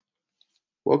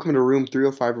Welcome to Room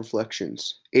 305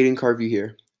 Reflections. Aden Cariveau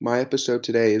here. My episode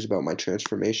today is about my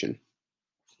transformation.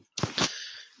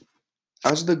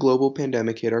 As the global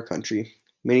pandemic hit our country,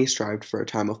 many strived for a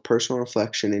time of personal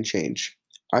reflection and change.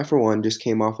 I, for one, just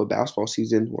came off a basketball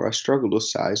season where I struggled with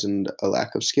size and a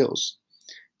lack of skills.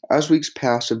 As weeks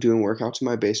passed of doing workouts in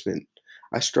my basement,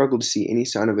 I struggled to see any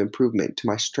sign of improvement to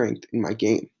my strength in my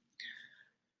game.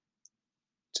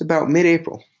 It's about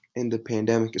mid-April, and the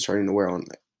pandemic is starting to wear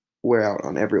out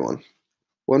on everyone.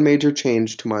 One major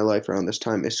change to my life around this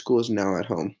time is school is now at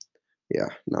home. Yeah,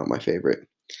 not my favorite.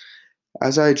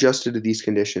 As I adjusted to these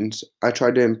conditions, I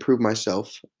tried to improve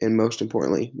myself and, most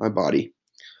importantly, my body.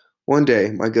 One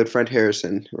day, my good friend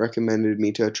Harrison recommended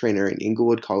me to a trainer in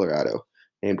Inglewood, Colorado,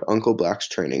 named Uncle Black's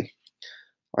Training.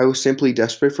 I was simply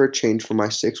desperate for a change from my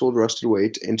six-old rusted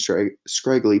weights and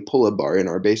scraggly pull-up bar in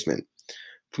our basement.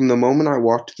 From the moment I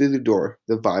walked through the door,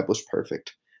 the vibe was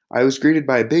perfect. I was greeted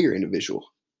by a bigger individual,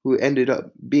 who ended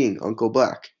up being Uncle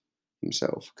Black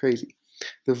himself. Crazy.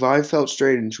 The vibe felt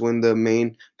strange when the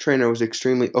main trainer was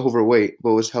extremely overweight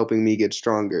but was helping me get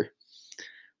stronger.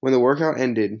 When the workout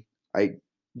ended, I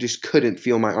just couldn't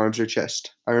feel my arms or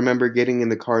chest. I remember getting in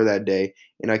the car that day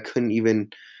and I couldn't even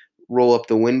roll up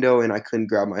the window and I couldn't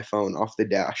grab my phone off the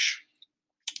dash.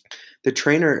 The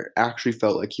trainer actually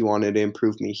felt like he wanted to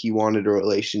improve me. He wanted a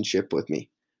relationship with me.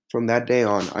 From that day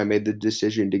on, I made the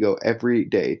decision to go every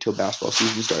day till basketball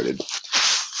season started.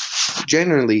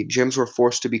 Generally, gyms were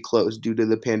forced to be closed due to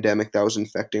the pandemic that was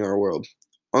infecting our world.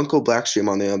 Uncle Black's gym,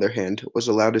 on the other hand, was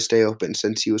allowed to stay open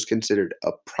since he was considered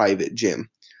a private gym.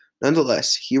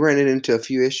 Nonetheless, he ran into a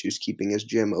few issues keeping his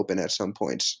gym open at some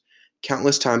points.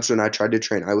 Countless times when I tried to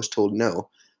train, I was told no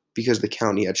because the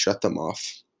county had shut them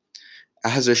off.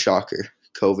 As a shocker,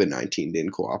 COVID-19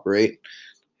 didn't cooperate.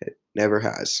 It never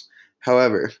has.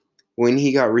 However, when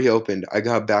he got reopened, I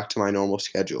got back to my normal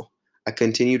schedule. I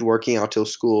continued working out till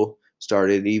school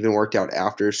started, and even worked out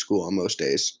after school on most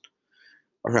days.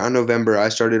 Around November, I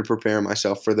started to prepare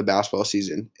myself for the basketball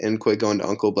season and quit going to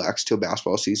Uncle Black's till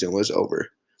basketball season was over.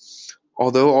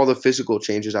 Although all the physical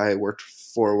changes I had worked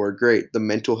for were great, the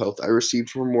mental health I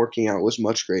received from working out was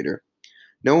much greater.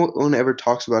 No one ever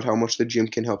talks about how much the gym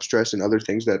can help stress and other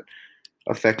things that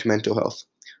affect mental health.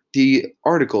 The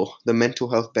article, The Mental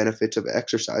Health Benefits of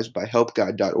Exercise by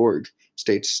helpguide.org,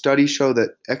 states studies show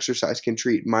that exercise can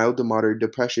treat mild to moderate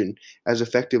depression as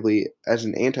effectively as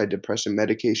an antidepressant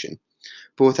medication,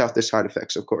 but without the side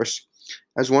effects, of course.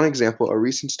 As one example, a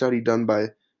recent study done by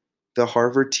the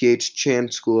Harvard T.H.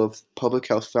 Chan School of Public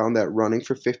Health found that running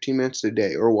for 15 minutes a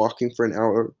day or walking for an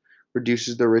hour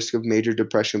reduces the risk of major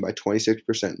depression by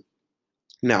 26%.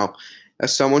 Now,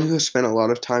 as someone who has spent a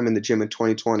lot of time in the gym in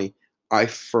 2020, I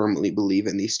firmly believe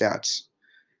in these stats.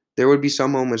 There would be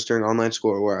some moments during online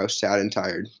school where I was sad and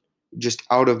tired, just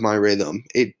out of my rhythm.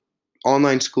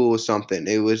 Online school was something.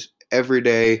 It was every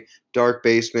day, dark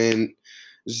basement,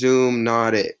 Zoom,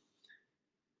 not it.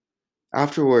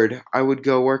 Afterward, I would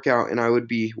go work out and I would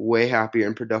be way happier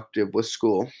and productive with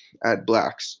school at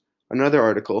Black's. Another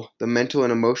article, The Mental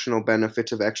and Emotional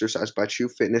Benefits of Exercise by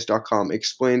TrueFitness.com,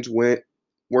 explains when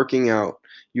working out,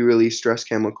 you release stress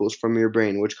chemicals from your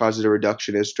brain, which causes a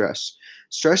reduction in stress.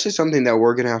 Stress is something that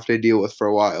we're going to have to deal with for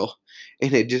a while.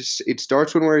 And it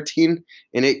starts when we're a teen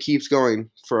and it keeps going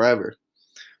forever.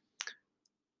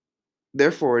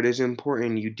 Therefore, it is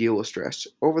important you deal with stress.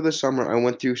 Over the summer, I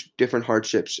went through different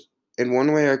hardships, and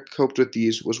one way I coped with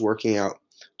these was working out.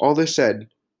 All this said,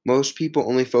 most people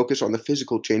only focus on the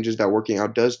physical changes that working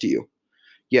out does to you,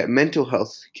 yet mental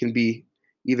health can be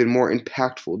even more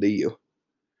impactful to you.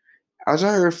 As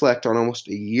I reflect on almost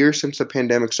a year since the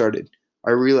pandemic started,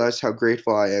 I realize how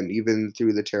grateful I am even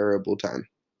through the terrible time.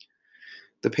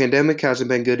 The pandemic hasn't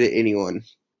been good to anyone,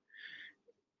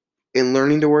 and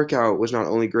learning to work out was not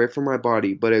only great for my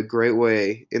body, but a great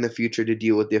way in the future to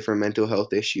deal with different mental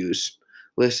health issues.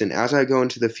 Listen, as I go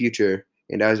into the future,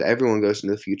 and as everyone goes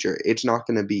into the future, it's not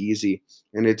going to be easy,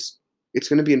 and it's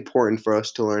going to be important for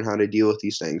us to learn how to deal with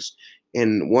these things.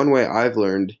 And one way I've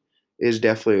learned is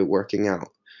definitely working out.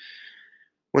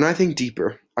 When I think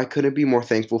deeper, I couldn't be more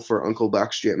thankful for Uncle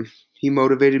Black's gym. He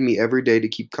motivated me every day to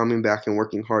keep coming back and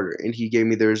working harder, and he gave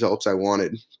me the results I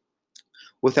wanted.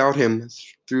 Without him,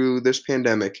 through this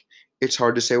pandemic, it's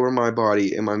hard to say where my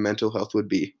body and my mental health would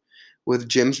be. With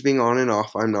gyms being on and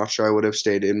off, I'm not sure I would have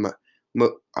stayed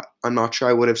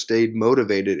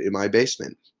motivated in my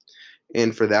basement.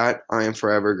 And for that, I am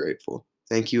forever grateful.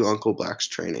 Thank you, Uncle Black's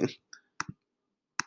Training.